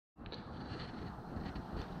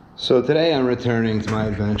So today I'm returning to my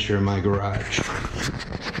adventure in my garage.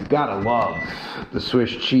 Gotta love the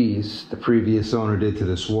Swiss cheese the previous owner did to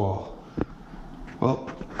this wall. Well,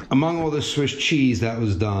 among all the Swiss cheese that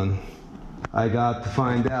was done, I got to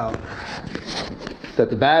find out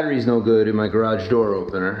that the battery's no good in my garage door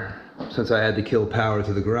opener. Since I had to kill power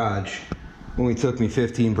to the garage, only took me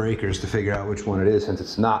 15 breakers to figure out which one it is since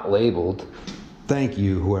it's not labeled. Thank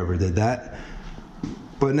you, whoever did that.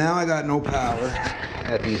 But now I got no power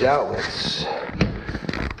at these outlets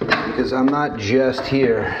because I'm not just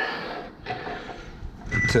here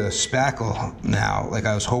to spackle now like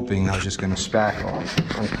I was hoping I was just going to spackle.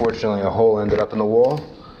 Unfortunately, a hole ended up in the wall.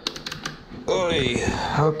 Oy.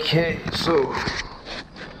 Okay, so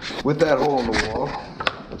with that hole in the wall,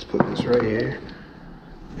 let's put this right here.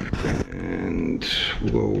 And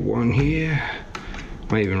we'll go one here.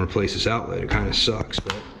 Might even replace this outlet. It kind of sucks,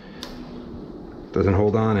 but doesn't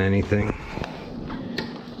hold on to anything.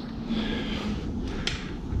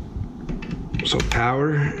 So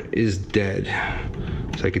power is dead.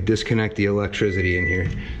 So I could disconnect the electricity in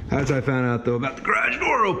here. That's what I found out though about the garage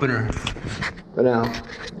door opener. But now,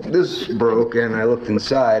 this broke and I looked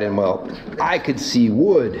inside and well, I could see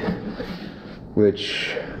wood.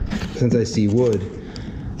 Which, since I see wood,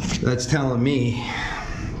 that's telling me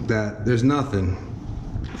that there's nothing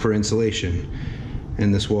for insulation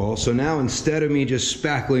in this wall. So now instead of me just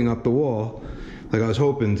spackling up the wall like I was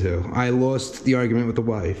hoping to, I lost the argument with the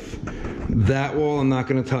wife. That wall I'm not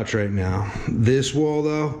going to touch right now. This wall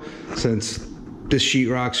though, since this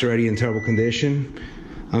sheetrock's already in terrible condition,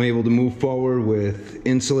 I'm able to move forward with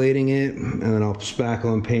insulating it, and then I'll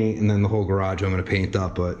spackle and paint, and then the whole garage I'm going to paint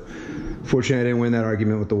up. But fortunately I didn't win that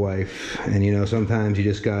argument with the wife, and you know, sometimes you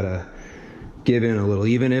just gotta give in a little,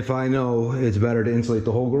 even if I know it's better to insulate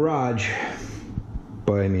the whole garage.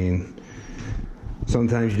 But I mean,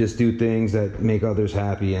 sometimes you just do things that make others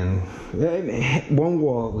happy, and one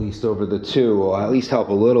wall at least over the two will at least help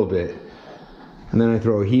a little bit. And then I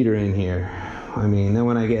throw a heater in here. I mean, then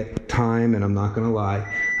when I get time, and I'm not gonna lie,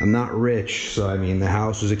 I'm not rich, so I mean, the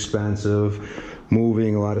house is expensive.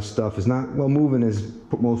 Moving, a lot of stuff is not, well, moving is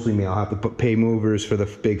mostly me. I'll have to pay movers for the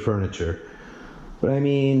big furniture. But I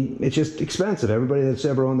mean, it's just expensive. Everybody that's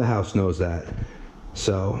ever owned the house knows that.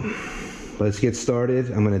 So let's get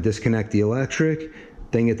started. I'm going to disconnect the electric,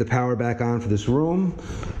 then get the power back on for this room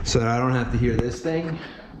so that I don't have to hear this thing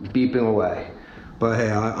beeping away. But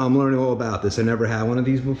hey, I'm learning all about this. I never had one of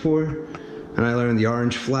these before. And I learned the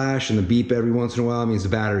orange flash and the beep every once in a while means the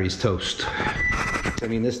battery's toast. I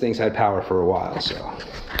mean, this thing's had power for a while, so.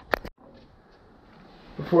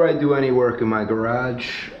 Before I do any work in my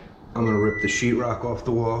garage, I'm gonna rip the sheetrock off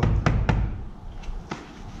the wall.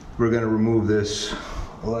 We're gonna remove this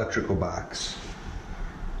electrical box.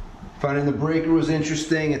 Finding the breaker was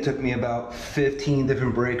interesting. It took me about 15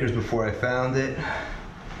 different breakers before I found it.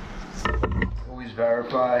 Always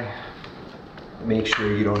verify. Make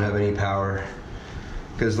sure you don't have any power,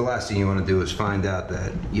 because the last thing you want to do is find out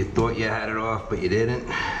that you thought you had it off but you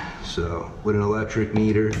didn't. So with an electric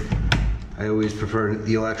meter, I always prefer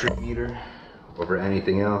the electric meter over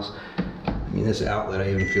anything else. I mean, this outlet, I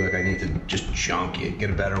even feel like I need to just junk it, get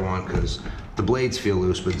a better one, because the blades feel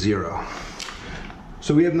loose but zero.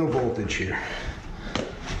 So we have no voltage here.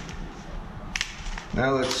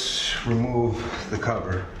 Now let's remove the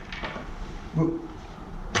cover. Whoop.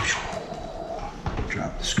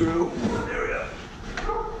 Drop the screw. There we go.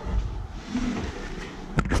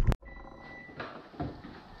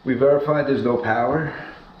 We verified there's no power,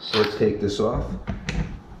 so let's take this off.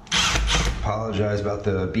 Apologize about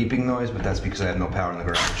the beeping noise, but that's because I have no power in the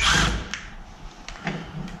garage.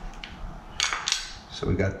 So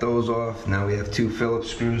we got those off. Now we have two Phillips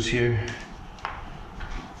screws here.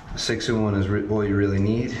 A 6-in-1 is all you really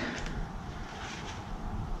need.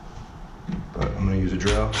 But I'm gonna use a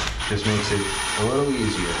drill. Just makes it a little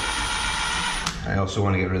easier. I also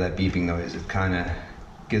want to get rid of that beeping noise. It kind of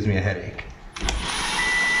gives me a headache.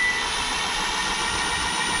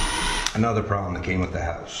 Another problem that came with the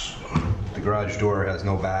house. The garage door has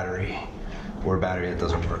no battery, or a battery that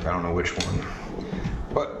doesn't work. I don't know which one.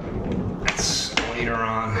 But that's later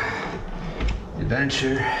on the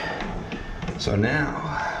adventure. So now,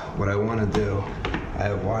 what I want to do, I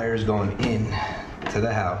have wires going in to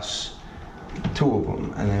the house. 2 of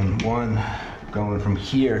them, and then one going from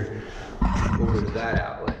here over to that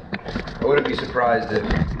outlet. I wouldn't be surprised if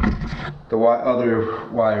the other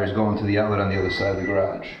wires going to the outlet on the other side of the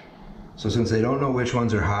garage. So since they don't know which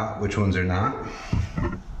ones are hot, which ones are not,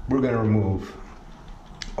 we're going to remove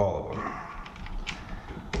all of them.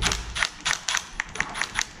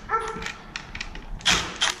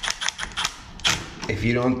 If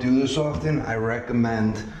you don't do this often, I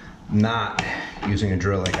recommend not using a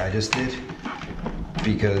drill like I just did,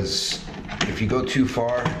 because if you go too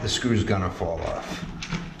far, the screw's gonna fall off.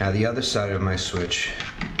 Now the other side of my switch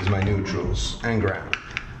is my neutrals and ground.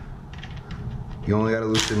 You only gotta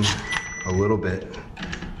loosen a little bit.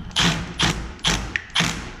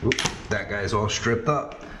 Oop, that guy's all stripped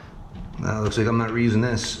up. Now it looks like I'm not reusing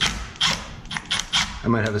this. I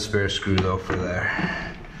might have a spare screw though for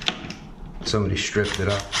there. Somebody stripped it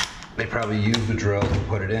up. They probably used the drill to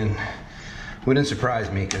put it in. Wouldn't surprise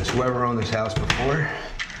me, because whoever owned this house before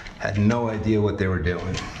had no idea what they were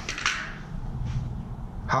doing.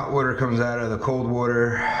 Hot water comes out of the cold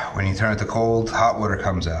water. When you turn it to cold, hot water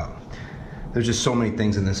comes out. There's just so many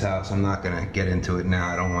things in this house. I'm not gonna get into it now.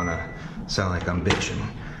 I don't wanna sound like I'm bitching.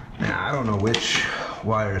 Now, I don't know which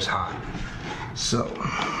wire is hot. So,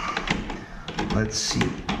 let's see.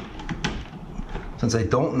 Since I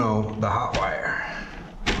don't know the hot wire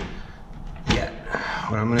yet,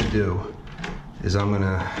 what I'm gonna do is I'm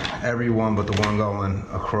gonna, every one but the one going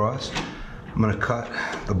across, I'm gonna cut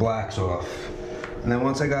the blacks off. And then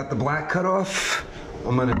once I got the black cut off,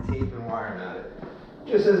 I'm gonna tape and wire nut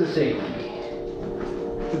it. Just as a safety.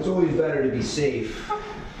 It's always better to be safe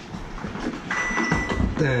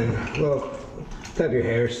than, well, to have your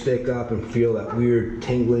hair stick up and feel that weird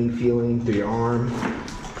tingling feeling through your arm.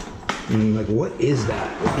 And you're like, what is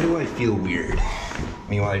that? Why do I feel weird?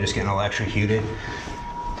 Meanwhile, you're just getting electrocuted.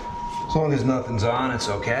 As long as nothing's on, it's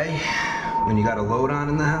okay. When you got a load on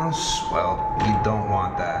in the house, well, you don't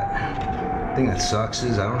want that. The thing that sucks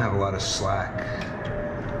is I don't have a lot of slack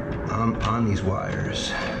on these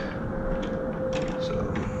wires.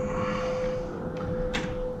 So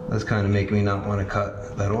that's kind of making me not want to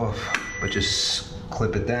cut that off, but just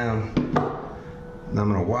clip it down. And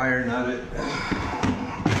I'm gonna wire nut it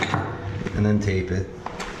and then tape it.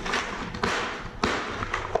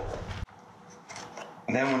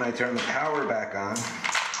 And then when I turn the power back on,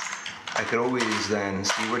 I could always then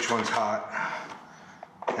see which one's hot,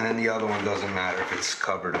 and then the other one doesn't matter if it's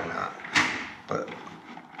covered or not. But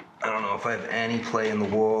I don't know if I have any play in the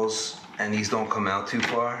walls, and these don't come out too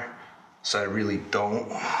far, so I really don't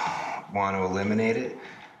want to eliminate it.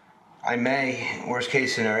 I may, worst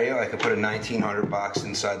case scenario, I could put a 1900 box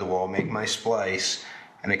inside the wall, make my splice,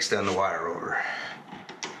 and extend the wire over.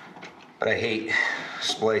 But I hate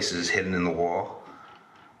splices hidden in the wall.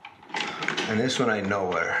 And this one I know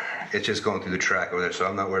where it's just going through the track over there, so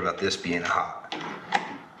I'm not worried about this being hot.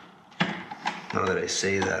 Now that I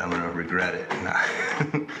say that, I'm gonna regret it.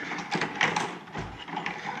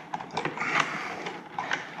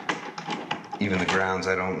 Even the grounds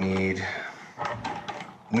I don't need.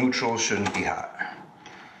 Neutrals shouldn't be hot.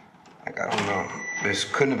 Like, I don't know. This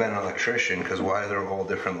couldn't have been an electrician, because why are there all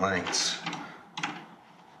different lengths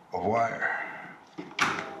of wire?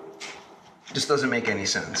 Just doesn't make any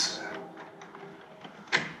sense.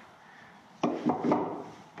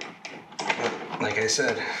 Like I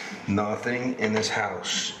said, nothing in this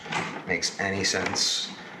house makes any sense.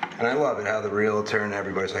 And I love it how the realtor and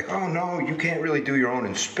everybody's like, oh no, you can't really do your own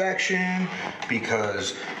inspection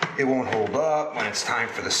because it won't hold up when it's time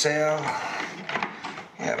for the sale.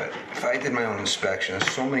 Yeah, but if I did my own inspection,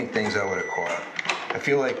 there's so many things I would have caught. I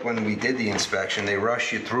feel like when we did the inspection, they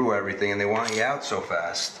rush you through everything and they want you out so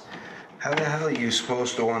fast. How the hell are you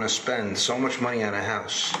supposed to want to spend so much money on a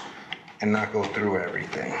house and not go through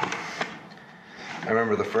everything? I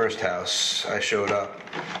remember the first house, I showed up,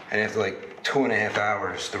 and after like 2.5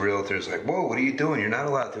 hours, the realtor's like, whoa, what are you doing? You're not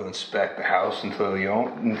allowed to inspect the house until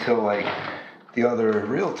like the other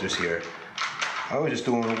realtor's here. I was just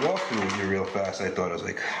doing a walkthrough with you real fast. I thought, I was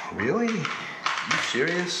like, really? Are you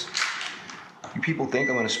serious? You people think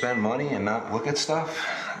I'm gonna spend money and not look at stuff?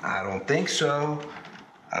 I don't think so.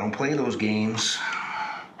 I don't play those games.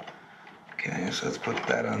 Okay, so let's put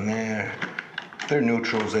that on there. They're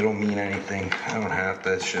neutrals, they don't mean anything. I don't have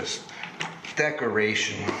to, it's just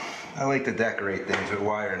decoration. I like to decorate things with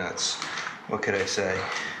wire nuts. What could I say?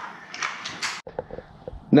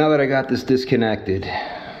 Now that I got this disconnected,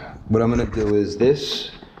 what I'm gonna do is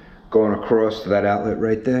this, going across to that outlet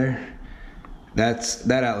right there, that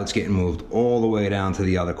outlet's getting moved all the way down to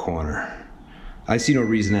the other corner. I see no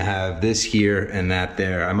reason to have this here and that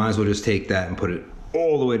there. I might as well just take that and put it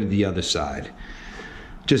all the way to the other side.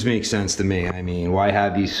 Just makes sense to me. I mean, why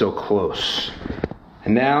have these so close?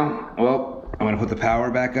 And now, well, I'm gonna put the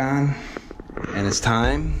power back on, and it's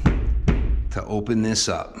time to open this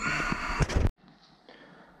up.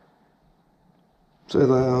 So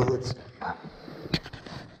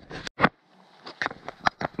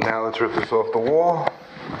now let's rip this off the wall.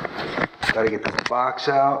 Gotta get this box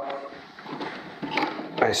out.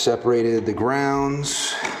 I separated the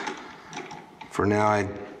grounds. For now, I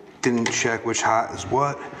didn't check which hot is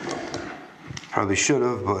what. Probably should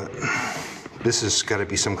have, but this has got to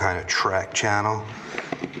be some kind of track channel.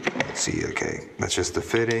 Let's see, okay, that's just the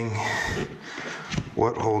fitting.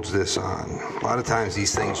 What holds this on? A lot of times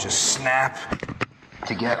these things just snap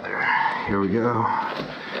together. Here we go.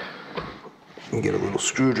 And get a little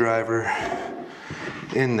screwdriver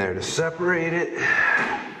in there to separate it.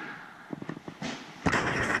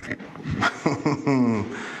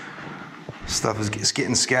 Stuff is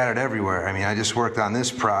getting scattered everywhere. I mean, I just worked on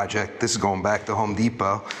this project. This is going back to Home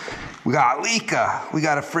Depot. We got a Leica. We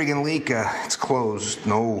got a friggin' Leica. It's closed.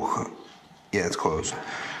 No. Yeah, it's closed.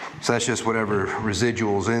 So that's just whatever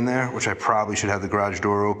residuals in there, which I probably should have the garage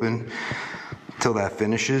door open till that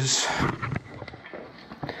finishes.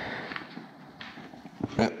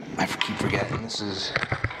 I keep forgetting. This is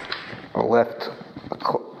a left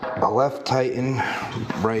tighten,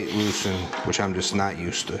 right loosen, which I'm just not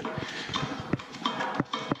used to.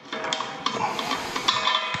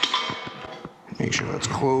 Make sure that's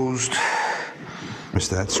closed. Missed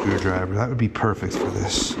that screwdriver. That would be perfect for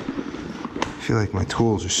this. I feel like my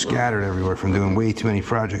tools are scattered everywhere from doing way too many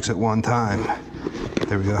projects at one time.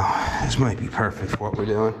 There we go. This might be perfect for what we're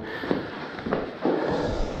doing.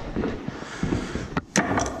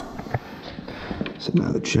 So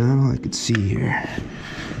now the channel I could see here.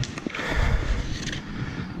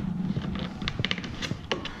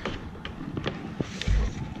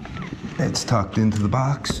 It's tucked into the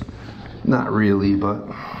box. Not really, but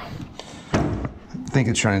I think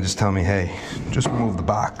it's trying to just tell me, hey, just remove the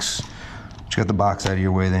box. Just get the box out of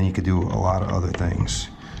your way, then you could do a lot of other things.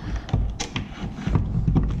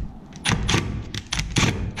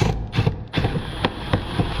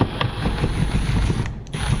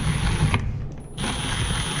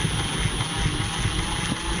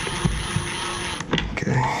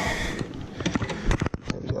 Okay.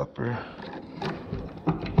 The upper.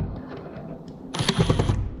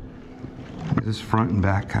 This front and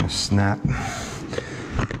back kind of snap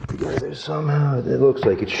together somehow. It looks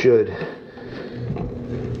like it should.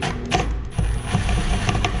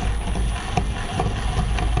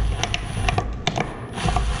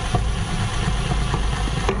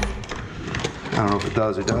 I don't know if it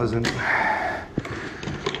does or doesn't.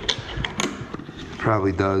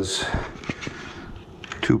 Probably does.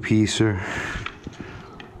 Two-piecer.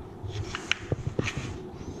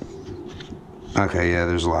 Okay, yeah,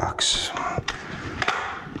 there's locks.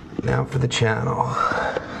 Now for the channel.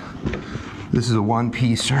 This is a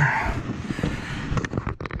one-piecer.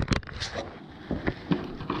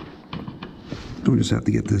 We just have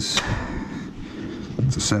to get this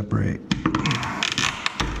to separate.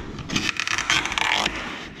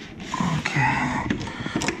 Okay.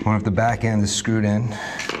 One if the back end is screwed in.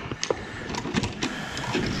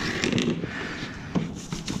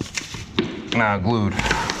 Nah, glued.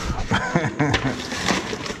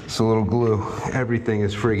 It's a little glue. Everything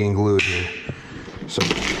is friggin' glued here. So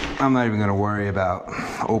I'm not even gonna worry about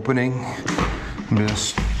opening. I'm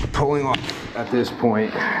just pulling off at this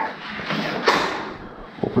point.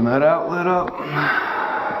 Open that outlet up.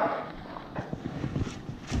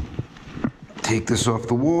 Take this off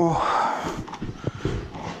the wall.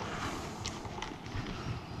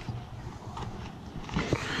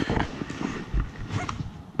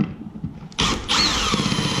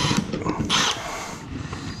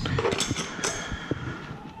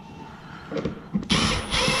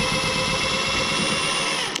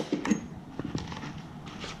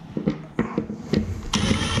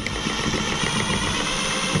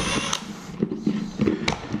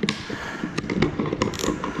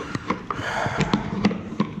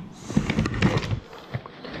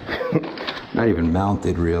 Not even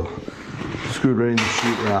mounted real. Screwed right in the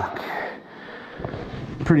sheetrock.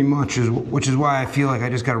 Pretty much, which is why I feel like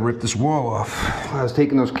I just gotta rip this wall off. I was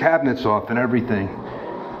taking those cabinets off and everything.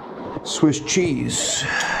 Swiss cheese.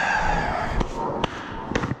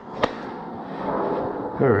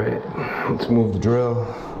 All right, let's move the drill.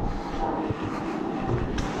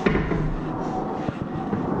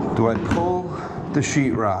 Do I pull the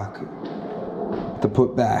sheetrock to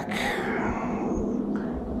put back?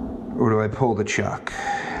 Or do I pull the chuck?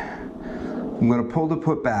 I'm gonna pull to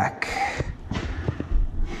put back.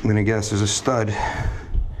 I'm gonna guess there's a stud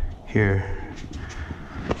here.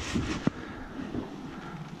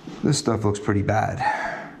 This stuff looks pretty bad.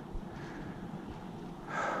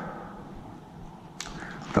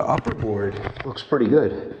 The upper board looks pretty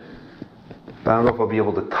good, but I don't know if I'll be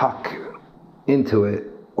able to tuck into it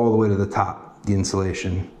all the way to the top, the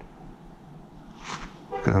insulation.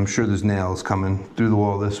 I'm sure there's nails coming through the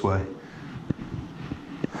wall this way.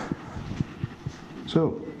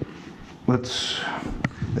 So let's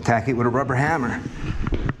attack it with a rubber hammer.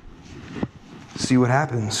 see what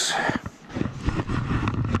happens.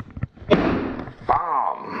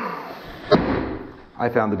 Bomb! I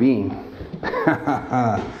found the beam.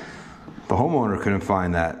 The homeowner couldn't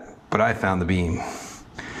find that, but I found the beam.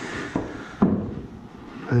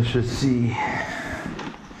 Let's just see.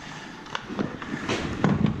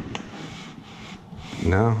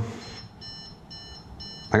 No.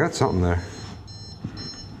 I got something there.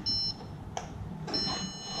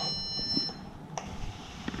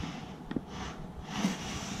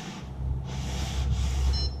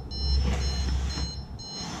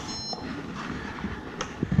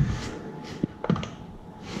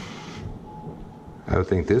 I would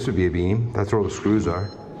think this would be a beam. That's where all the screws are.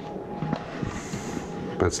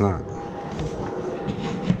 But it's not.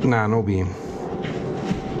 Nah, no beam.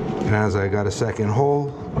 And as I got a second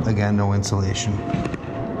hole, again, no insulation.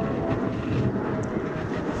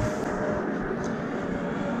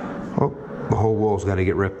 Oh, the whole wall's got to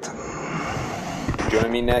get ripped. Join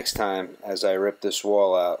me next time as I rip this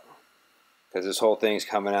wall out, because this whole thing's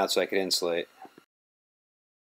coming out so I can insulate.